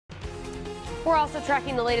We're also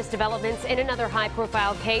tracking the latest developments in another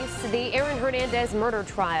high-profile case, the Aaron Hernandez murder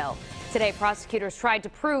trial. Today, prosecutors tried to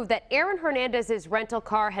prove that Aaron Hernandez's rental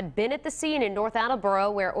car had been at the scene in North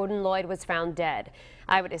Attleboro where Odin Lloyd was found dead.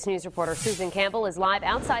 Eyewitness News reporter Susan Campbell is live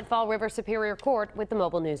outside Fall River Superior Court with the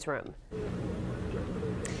mobile newsroom.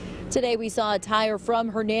 Today we saw a tire from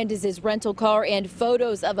Hernandez's rental car and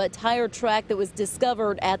photos of a tire track that was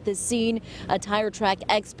discovered at the scene. A tire track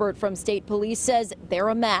expert from state police says they're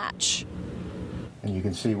a match. And you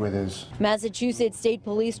can see where there's... Massachusetts State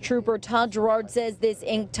Police Trooper Todd Gerard says this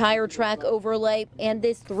ink tire track overlay and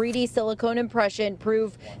this 3D silicone impression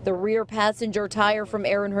prove the rear passenger tire from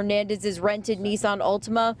Aaron Hernandez's rented Nissan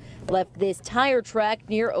Altima left this tire track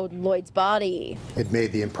near Odin Lloyd's body. It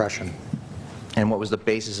made the impression. And what was the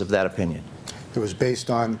basis of that opinion? It was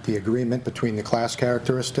based on the agreement between the class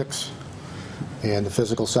characteristics and the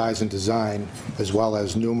physical size and design, as well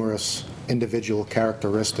as numerous individual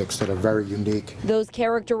characteristics that are very unique. Those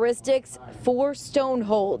characteristics, 4 stone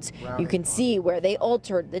holds. You can see where they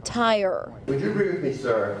altered the tire. Would you agree with me,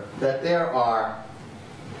 sir, that there are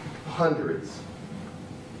hundreds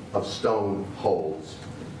of stone holes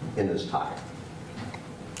in this tire?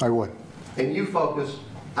 I would. And you focused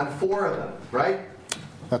on 4 of them, right?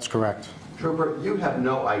 That's correct. Trooper, you have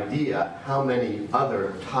no idea how many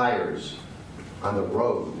other tires on the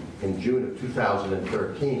road in June of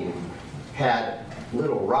 2013 had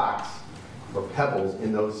little rocks or pebbles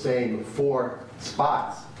in those same 4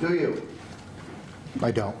 spots, do you?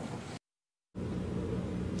 I don't.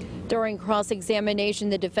 During cross-examination,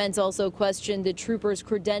 the defense also questioned the trooper's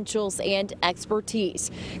credentials and expertise.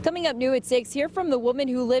 Coming up new at 6, hear from the woman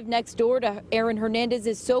who lived next door to Aaron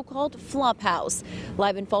Hernandez's so-called flop house.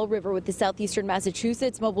 Live in Fall River with the Southeastern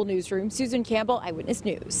Massachusetts Mobile Newsroom, Susan Campbell, Eyewitness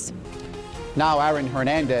News. Now Aaron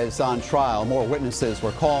Hernandez on trial. More witnesses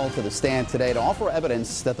were called to the stand today to offer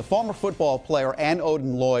evidence that the former football player and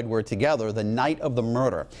Odin Lloyd were together the night of the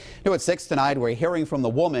murder. New at 6 tonight, we're hearing from the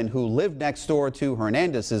woman who lived next door to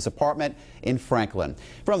Hernandez's apartment in Franklin.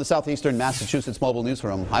 From the Southeastern Massachusetts Mobile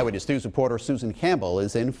Newsroom, Eyewitness News reporter Susan Campbell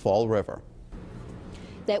is in Fall River.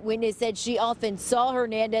 That witness said she often saw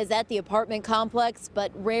Hernandez at the apartment complex,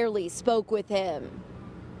 but rarely spoke with him.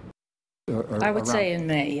 I would say in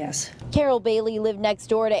May, yes. Carol Bailey lived next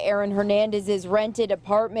door to Aaron Hernandez's rented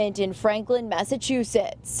apartment in Franklin,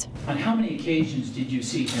 Massachusetts. On how many occasions did you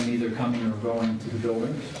see him either coming or going to the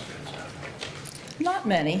building? Not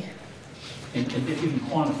many. And if you can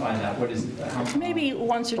quantify that, what is it? Maybe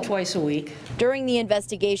once or twice a week. During the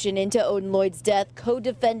investigation into Odin Lloyd's death,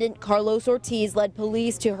 co-defendant Carlos Ortiz led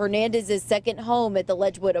police to Hernandez's second home at the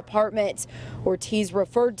Ledgewood apartment. Ortiz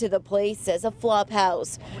referred to the place as a flop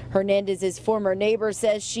house. Hernandez's former neighbor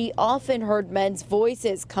says she often heard men's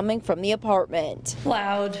voices coming from the apartment.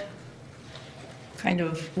 Loud, kind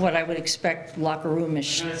of what I would expect locker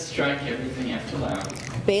room-ish. Strike everything after loud.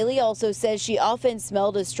 Bailey also says she often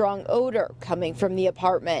smelled a strong odor coming from the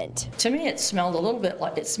apartment. To me, it smelled a little bit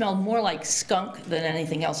like, it smelled more like skunk than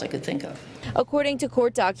anything else I could think of. According to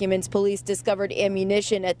court documents, police discovered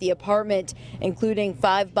ammunition at the apartment, including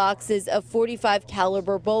 5 boxes of .45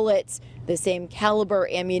 caliber bullets, the same caliber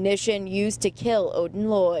ammunition used to kill Odin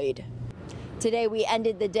Lloyd. Today, we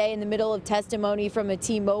ended the day in the middle of testimony from a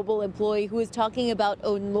T-Mobile employee who is talking about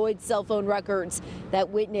Odin Lloyd's cell phone records.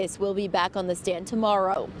 That witness will be back on the stand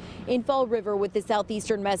tomorrow. In Fall River with the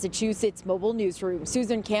Southeastern Massachusetts Mobile Newsroom,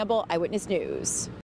 Susan Campbell, Eyewitness News.